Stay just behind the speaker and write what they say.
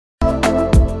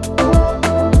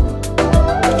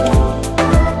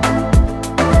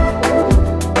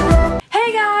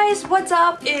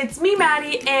up? It's me,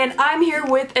 Maddie, and I'm here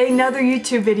with another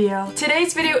YouTube video.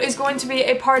 Today's video is going to be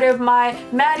a part of my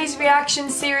Maddie's reaction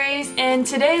series, and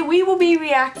today we will be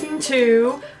reacting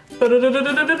to Try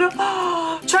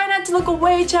Not to Look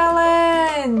Away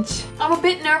challenge. I'm a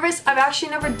bit nervous. I've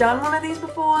actually never done one of these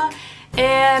before,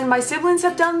 and my siblings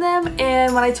have done them,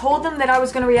 and when I told them that I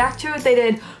was going to react to it,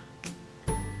 they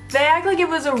act like it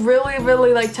was a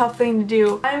really like tough thing to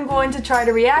do. I'm going to try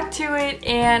to react to it,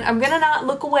 and I'm gonna not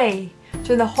look away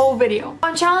during the whole video.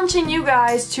 I'm challenging you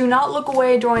guys to not look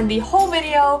away during the whole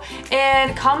video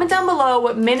and comment down below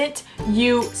what minute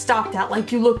you stopped at,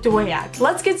 like you looked away at.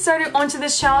 Let's get started onto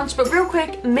this challenge, but real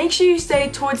quick, make sure you stay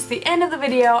towards the end of the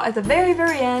video at the very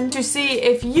end to see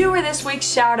if you were this week's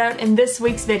shout out in this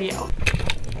week's video.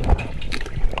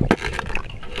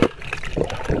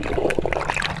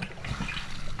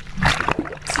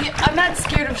 I'm not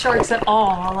scared of sharks at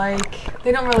all, like,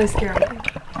 they don't really scare me.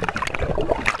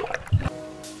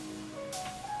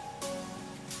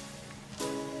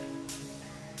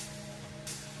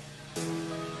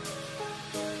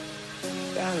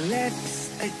 Our lips,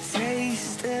 they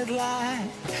tasted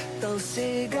like those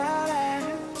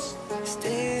cigarettes.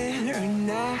 Staring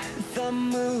at the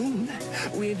moon,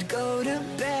 we'd go to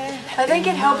bed. I think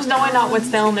it helps knowing not what's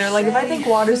down there. Like, if I think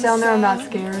water's down there, I'm not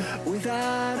scared.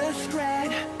 Without a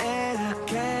thread, and I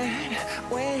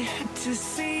can't wait to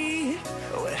see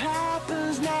what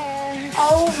happens next.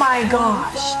 Oh my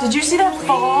gosh, did you see that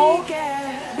fall?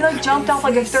 He like jumped off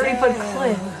like a 30-foot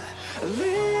cliff. A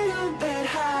little bit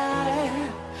high,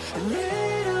 a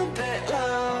little bit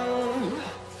low.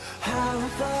 How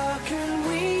far can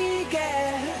we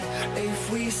get if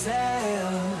we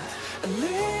sail a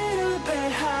little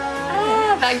bit high?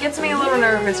 Ah, that gets me a little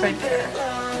nervous right there.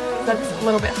 That's a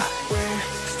little bit high. We're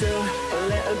still a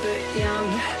little bit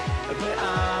young, but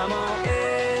I'm all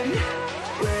in.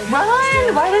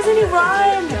 Run! Why doesn't he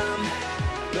run?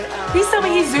 Please tell me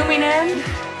he's zooming in.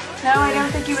 No, I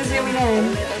don't think he was zooming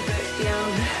in.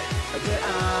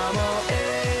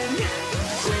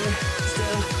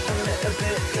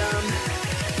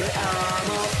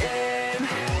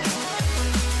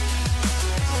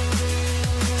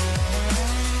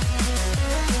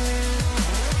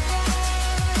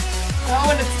 Oh,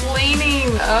 and it's leaning.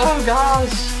 Oh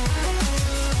gosh.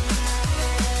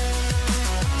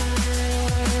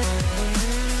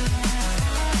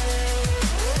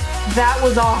 That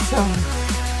was awesome.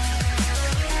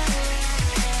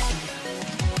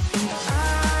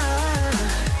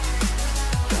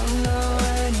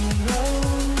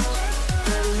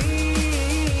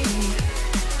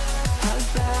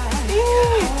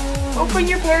 Open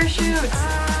your parachutes.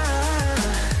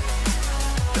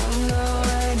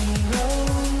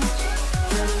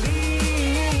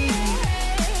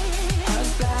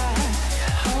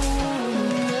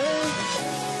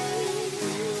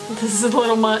 This is a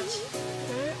little much.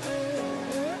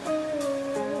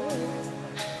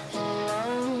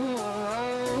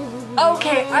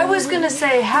 Okay, I was gonna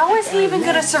say, how is he even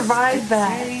gonna survive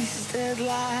that?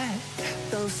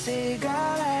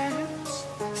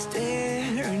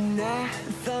 Staring at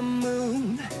the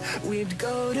moon, we'd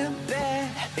go to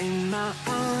bed. In my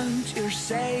arms, you're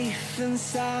safe and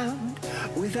sound,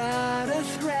 without a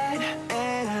thread,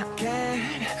 and I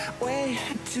can't wait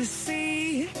to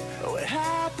see what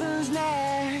happens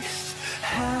next.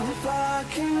 How far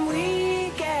can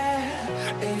we get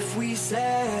if we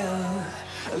sail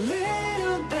a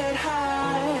little bit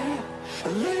high, a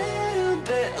little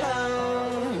bit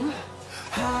low?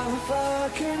 How far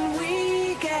can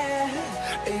we get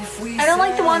if we I don't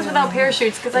like the ones without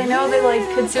parachutes because I know they like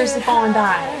could seriously fall and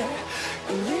die.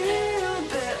 a little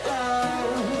bit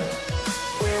low?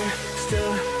 We're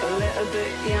still a little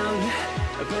bit young,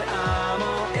 but I'm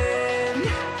all in.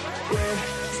 We're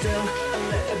still a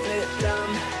little bit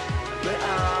dumb, but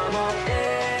I'm all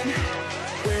in.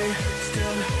 We're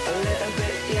still a little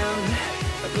bit young,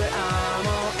 but I'm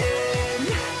all in.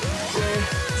 We're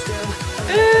still a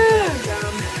little bit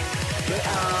dumb, but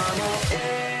I'm all in.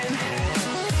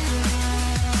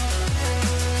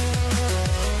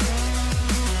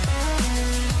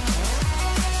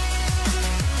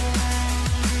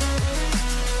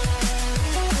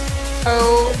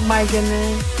 Oh my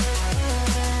goodness.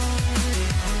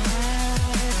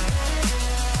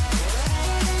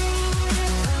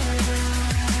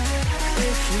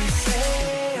 If we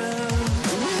sail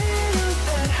a little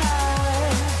bit high,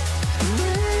 a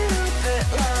little bit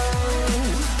low,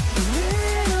 a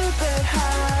little bit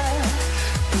high,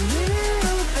 a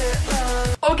little bit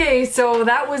low. Okay, so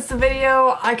that was the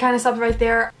video. I kind of stopped right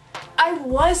there. I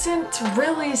wasn't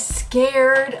really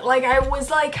scared. Like, I was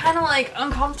like kind of like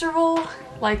uncomfortable.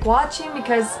 like watching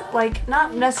because like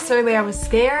not necessarily I was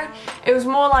scared. It was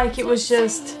more like it was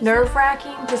just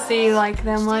nerve-wracking to see like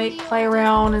them like play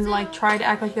around and like try to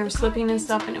act like they were slipping and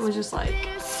stuff, and it was just like,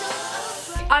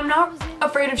 I'm not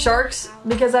afraid of sharks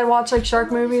because I watch like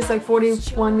shark movies like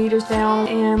 41 meters down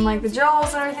and like the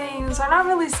Jaws and everything, so I'm not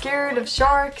really scared of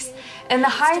sharks. And the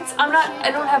heights,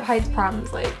 I don't have heights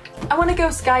problems. Like I want to go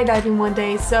skydiving one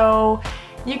day, so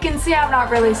you can see I'm not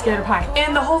really scared of heights.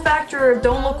 And the whole factor of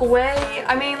don't look away,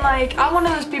 I mean like I'm one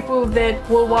of those people that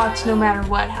will watch no matter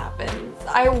what happens.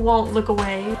 I won't look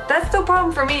away. That's the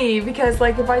problem for me because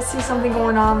like if I see something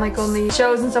going on like on the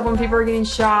shows and stuff when people are getting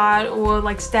shot or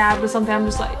like stabbed or something, I'm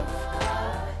just like,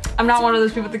 I'm not one of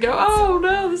those people that go, oh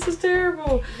no, this is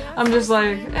terrible. I'm just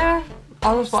like,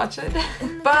 I'll just watch it.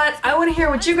 But I want to hear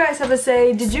what you guys have to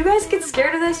say. Did you guys get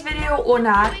scared of this video or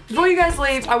not? Before you guys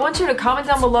leave, I want you to comment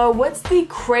down below what's the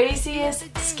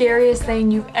craziest, scariest thing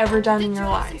you've ever done in your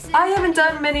life. I haven't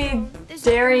done many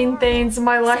daring things in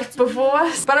my life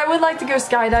before, but I would like to go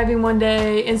skydiving one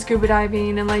day and scuba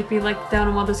diving and like be like down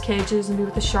in one of those cages and be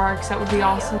with the sharks. That would be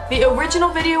awesome. The original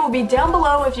video will be down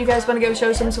below if you guys want to go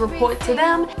show some support to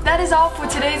them. That is all for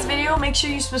today's video. Make sure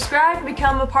you subscribe and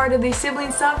become a part of the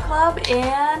Sibling Sub Club,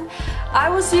 and I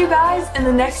will see you guys in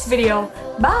the next video.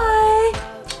 Bye!